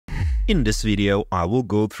In this video, I will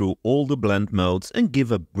go through all the blend modes and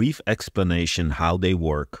give a brief explanation how they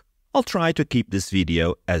work. I'll try to keep this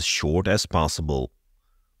video as short as possible.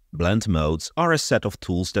 Blend modes are a set of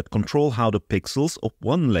tools that control how the pixels of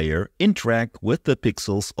one layer interact with the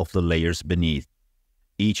pixels of the layers beneath.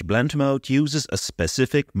 Each blend mode uses a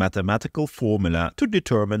specific mathematical formula to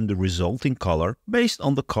determine the resulting color based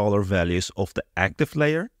on the color values of the active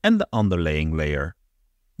layer and the underlying layer.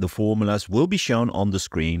 The formulas will be shown on the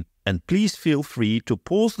screen, and please feel free to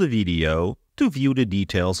pause the video to view the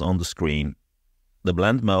details on the screen. The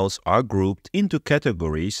blend modes are grouped into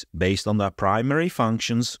categories based on their primary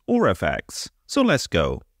functions or effects. So let's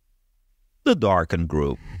go. The darken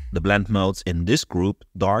group. The blend modes in this group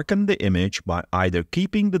darken the image by either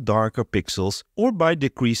keeping the darker pixels or by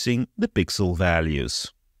decreasing the pixel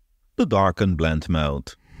values. The darken blend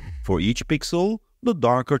mode. For each pixel, the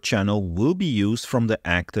darker channel will be used from the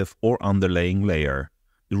active or underlying layer.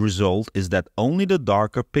 The result is that only the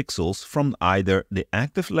darker pixels from either the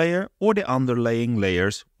active layer or the underlying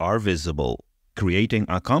layers are visible, creating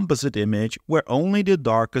a composite image where only the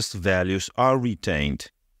darkest values are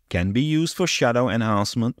retained. Can be used for shadow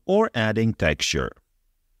enhancement or adding texture.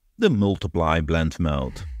 The multiply blend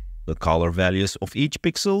mode. The color values of each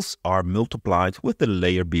pixels are multiplied with the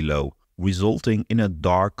layer below, resulting in a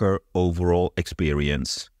darker overall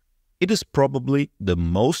experience. It is probably the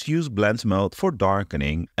most used blend mode for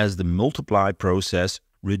darkening, as the multiply process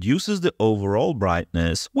reduces the overall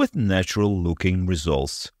brightness with natural-looking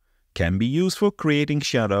results. Can be used for creating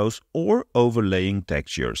shadows or overlaying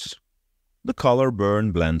textures. The color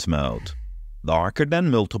burn blend mode. Darker than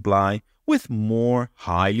multiply, with more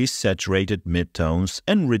highly saturated midtones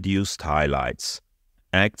and reduced highlights.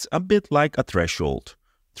 Acts a bit like a threshold.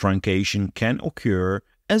 Truncation can occur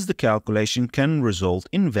as the calculation can result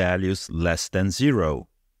in values less than 0.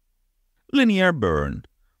 Linear burn.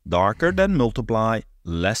 Darker than multiply,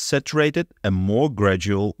 less saturated and more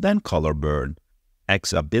gradual than color burn.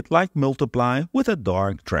 Acts a bit like multiply with a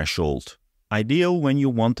dark threshold. Ideal when you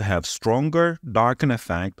want to have stronger darken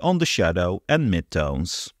effect on the shadow and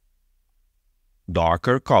midtones.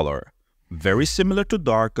 Darker color. Very similar to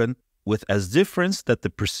darken, with as difference that the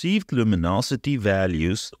perceived luminosity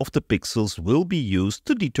values of the pixels will be used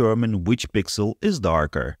to determine which pixel is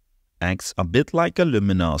darker. Acts a bit like a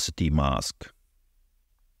luminosity mask.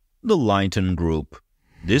 The lighten group.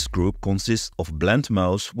 This group consists of blend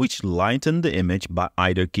modes which lighten the image by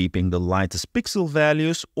either keeping the lightest pixel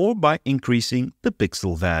values or by increasing the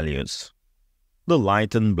pixel values. The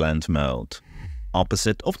lighten blend mode.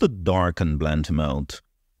 Opposite of the darken blend mode.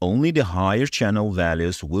 Only the higher channel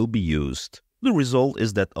values will be used. The result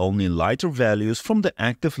is that only lighter values from the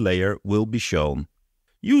active layer will be shown.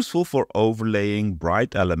 Useful for overlaying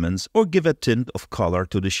bright elements or give a tint of color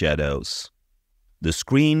to the shadows. The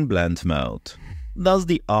screen blend mode does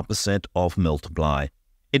the opposite of multiply.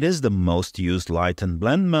 It is the most used lighten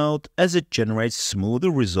blend mode as it generates smoother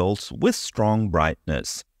results with strong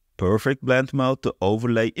brightness. Perfect blend mode to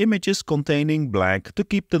overlay images containing black to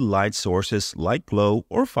keep the light sources like glow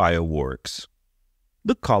or fireworks.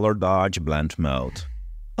 The color dodge blend mode.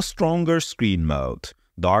 A stronger screen mode.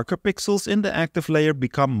 Darker pixels in the active layer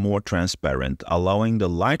become more transparent, allowing the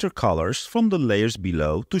lighter colors from the layers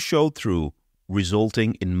below to show through,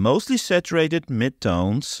 resulting in mostly saturated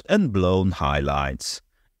midtones and blown highlights.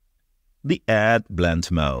 The add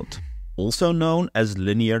blend mode, also known as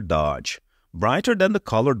linear dodge. Brighter than the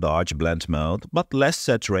color dodge blend mode, but less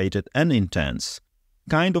saturated and intense.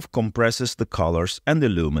 Kind of compresses the colors and the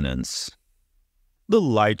luminance. The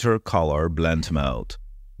lighter color blend mode.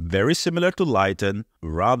 Very similar to lighten,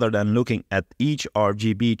 rather than looking at each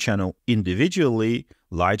RGB channel individually,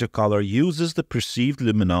 lighter color uses the perceived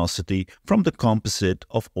luminosity from the composite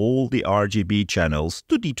of all the RGB channels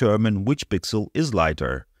to determine which pixel is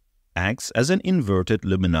lighter. Acts as an inverted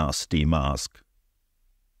luminosity mask.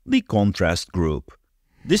 The contrast group.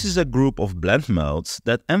 This is a group of blend modes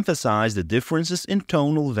that emphasize the differences in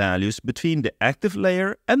tonal values between the active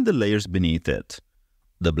layer and the layers beneath it.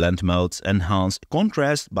 The blend modes enhance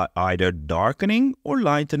contrast by either darkening or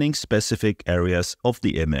lightening specific areas of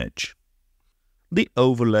the image. The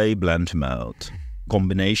overlay blend mode.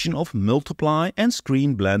 Combination of multiply and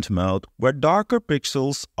screen blend mode where darker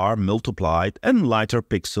pixels are multiplied and lighter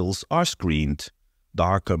pixels are screened.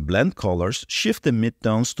 Darker blend colors shift the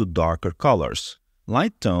midtones to darker colors.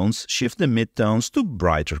 Light tones shift the midtones to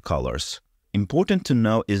brighter colors. Important to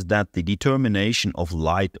know is that the determination of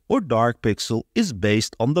light or dark pixel is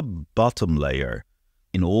based on the bottom layer.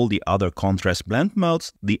 In all the other contrast blend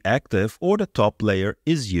modes, the active or the top layer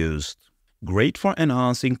is used. Great for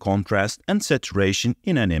enhancing contrast and saturation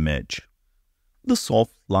in an image. The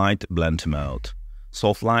soft light blend mode.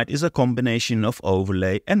 Soft light is a combination of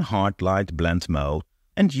overlay and hard light blend mode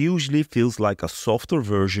and usually feels like a softer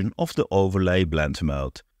version of the overlay blend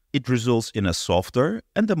mode. It results in a softer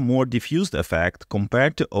and a more diffused effect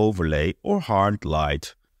compared to overlay or hard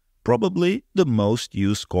light, probably the most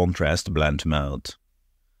used contrast blend mode.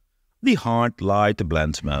 The hard light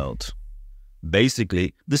blend mode.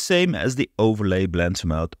 Basically the same as the overlay blend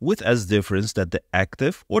mode, with as difference that the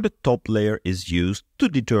active or the top layer is used to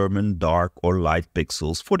determine dark or light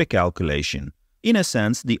pixels for the calculation. In a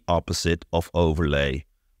sense, the opposite of overlay.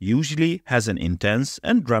 Usually has an intense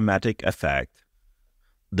and dramatic effect.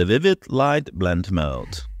 The vivid light blend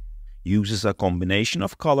mode uses a combination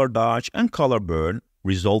of color dodge and color burn,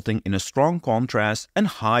 resulting in a strong contrast and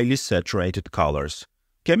highly saturated colors.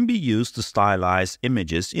 Can be used to stylize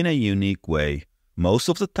images in a unique way. Most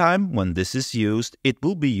of the time when this is used, it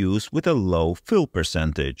will be used with a low fill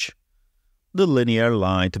percentage. The linear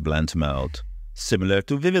light blend mode. Similar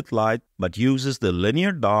to vivid light, but uses the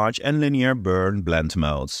linear dodge and linear burn blend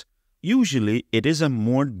modes. Usually it is a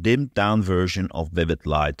more dimmed down version of vivid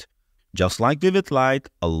light. Just like vivid light,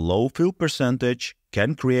 a low fill percentage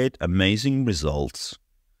can create amazing results.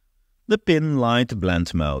 The pin light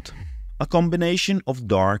blend mode. A combination of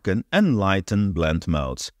darken and lighten blend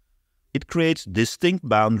modes. It creates distinct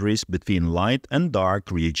boundaries between light and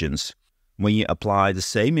dark regions. When you apply the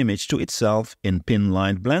same image to itself in pin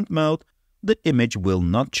light blend mode, the image will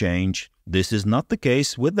not change. This is not the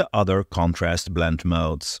case with the other contrast blend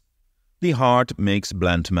modes. The hard mix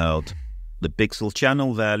blend mode. The pixel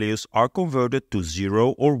channel values are converted to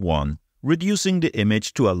 0 or 1, reducing the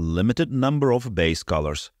image to a limited number of base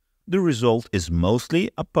colors. The result is mostly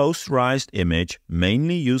a posterized image,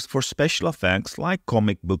 mainly used for special effects like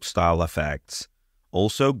comic book style effects.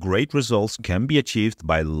 Also, great results can be achieved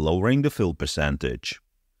by lowering the fill percentage.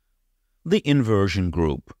 The inversion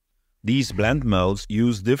group. These blend modes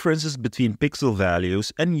use differences between pixel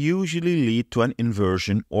values and usually lead to an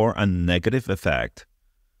inversion or a negative effect.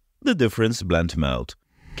 The difference blend mode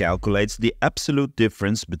calculates the absolute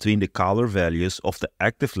difference between the color values of the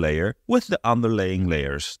active layer with the underlying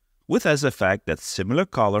layers, with as effect that similar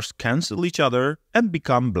colors cancel each other and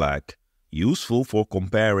become black, useful for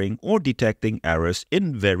comparing or detecting errors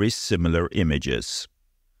in very similar images.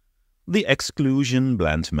 The exclusion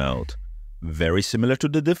blend mode. Very similar to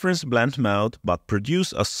the difference blend mode, but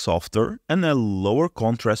produce a softer and a lower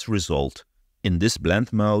contrast result. In this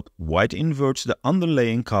blend mode, white inverts the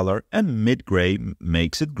underlying color and mid-gray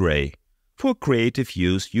makes it gray. For creative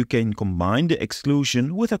use, you can combine the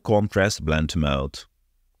exclusion with a contrast blend mode.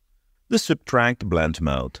 The subtract blend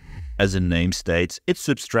mode. As the name states, it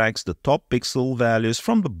subtracts the top pixel values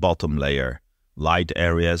from the bottom layer. Light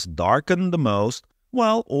areas darken the most,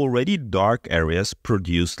 while already dark areas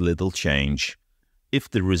produce little change. If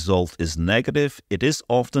the result is negative, it is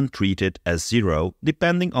often treated as 0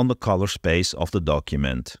 depending on the color space of the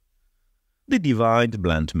document. The divide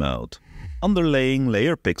blend mode. Underlying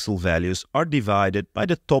layer pixel values are divided by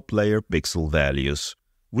the top layer pixel values,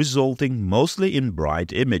 resulting mostly in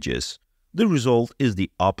bright images. The result is the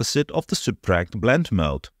opposite of the subtract blend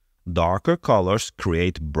mode. Darker colors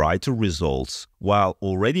create brighter results, while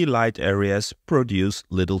already light areas produce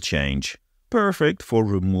little change. Perfect for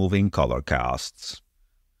removing color casts.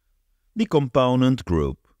 The component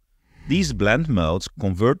group. These blend modes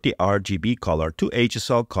convert the RGB color to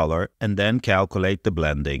HSL color and then calculate the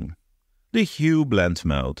blending. The hue blend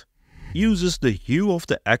mode uses the hue of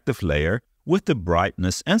the active layer with the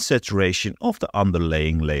brightness and saturation of the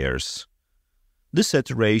underlying layers. The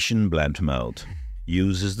saturation blend mode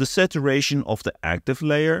uses the saturation of the active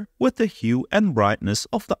layer with the hue and brightness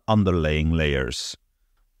of the underlying layers.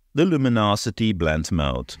 The luminosity blend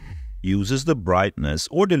mode uses the brightness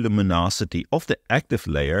or the luminosity of the active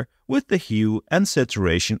layer with the hue and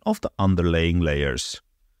saturation of the underlying layers.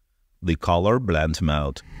 The color blend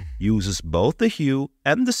mode uses both the hue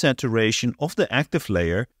and the saturation of the active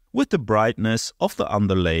layer with the brightness of the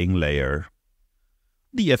underlying layer.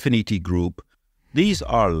 The affinity group. These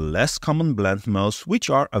are less common blend modes which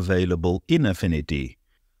are available in Affinity.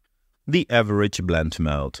 The average blend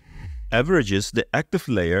mode averages the active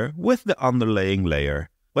layer with the underlying layer.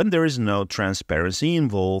 When there is no transparency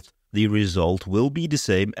involved, the result will be the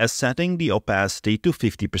same as setting the opacity to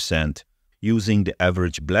 50%. Using the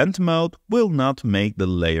average blend mode will not make the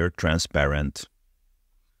layer transparent.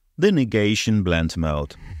 The negation blend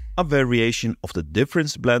mode. A variation of the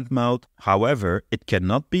difference blend mode, however, it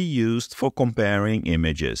cannot be used for comparing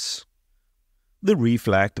images. The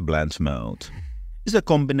reflect blend mode is a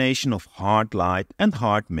combination of hard light and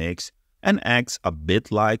hard mix and acts a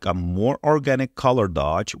bit like a more organic color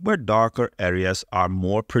dodge where darker areas are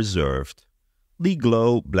more preserved. The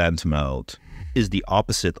glow blend mode is the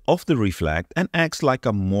opposite of the reflect and acts like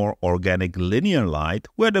a more organic linear light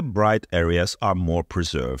where the bright areas are more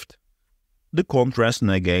preserved. The contrast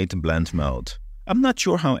negate blend mode. I'm not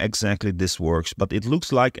sure how exactly this works, but it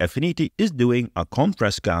looks like Affinity is doing a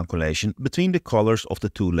contrast calculation between the colors of the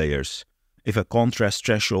two layers. If a contrast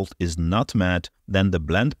threshold is not met, then the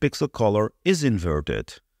blend pixel color is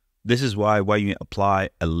inverted. This is why when you apply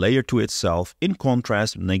a layer to itself in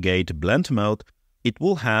contrast negate blend mode, it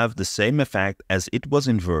will have the same effect as it was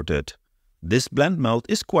inverted. This blend mode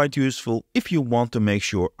is quite useful if you want to make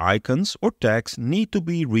sure icons or text need to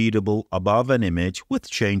be readable above an image with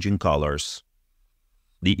changing colors.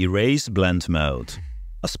 The erase blend mode.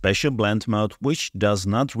 A special blend mode which does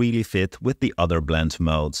not really fit with the other blend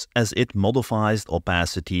modes as it modifies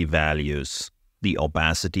opacity values. The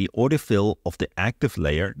opacity or the fill of the active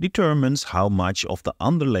layer determines how much of the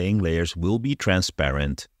underlying layers will be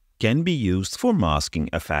transparent. Can be used for masking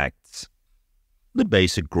effects. The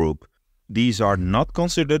basic group. These are not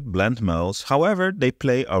considered blend modes, however they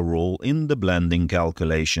play a role in the blending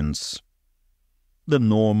calculations. The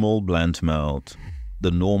normal blend mode. The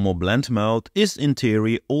normal blend mode is in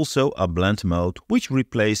theory also a blend mode which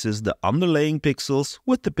replaces the underlying pixels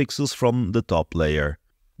with the pixels from the top layer.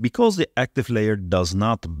 Because the active layer does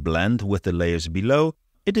not blend with the layers below,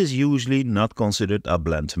 it is usually not considered a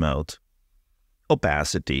blend mode.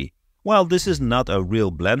 Opacity. While this is not a real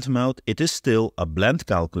blend mode, it is still a blend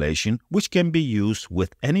calculation which can be used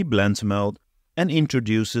with any blend mode and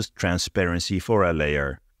introduces transparency for a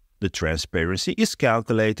layer. The transparency is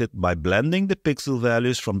calculated by blending the pixel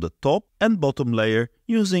values from the top and bottom layer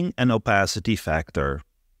using an opacity factor.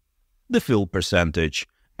 The fill percentage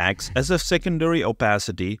acts as a secondary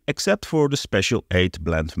opacity except for the special 8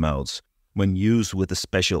 blend modes. When used with the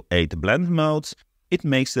special 8 blend modes, it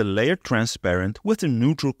makes the layer transparent with the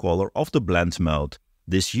neutral color of the blend mode.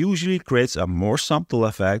 This usually creates a more subtle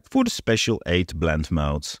effect for the special 8 blend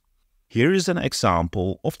modes. Here is an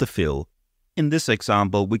example of the fill. In this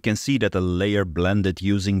example, we can see that a layer blended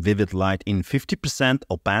using vivid light in 50%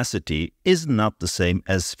 opacity is not the same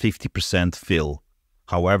as 50% fill.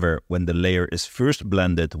 However, when the layer is first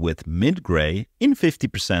blended with mid-gray in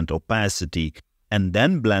 50% opacity and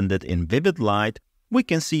then blended in vivid light, we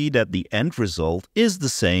can see that the end result is the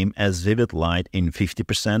same as vivid light in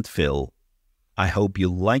 50% fill. I hope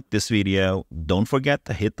you liked this video. Don't forget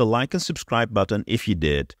to hit the like and subscribe button if you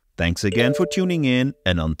did. Thanks again for tuning in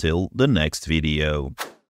and until the next video.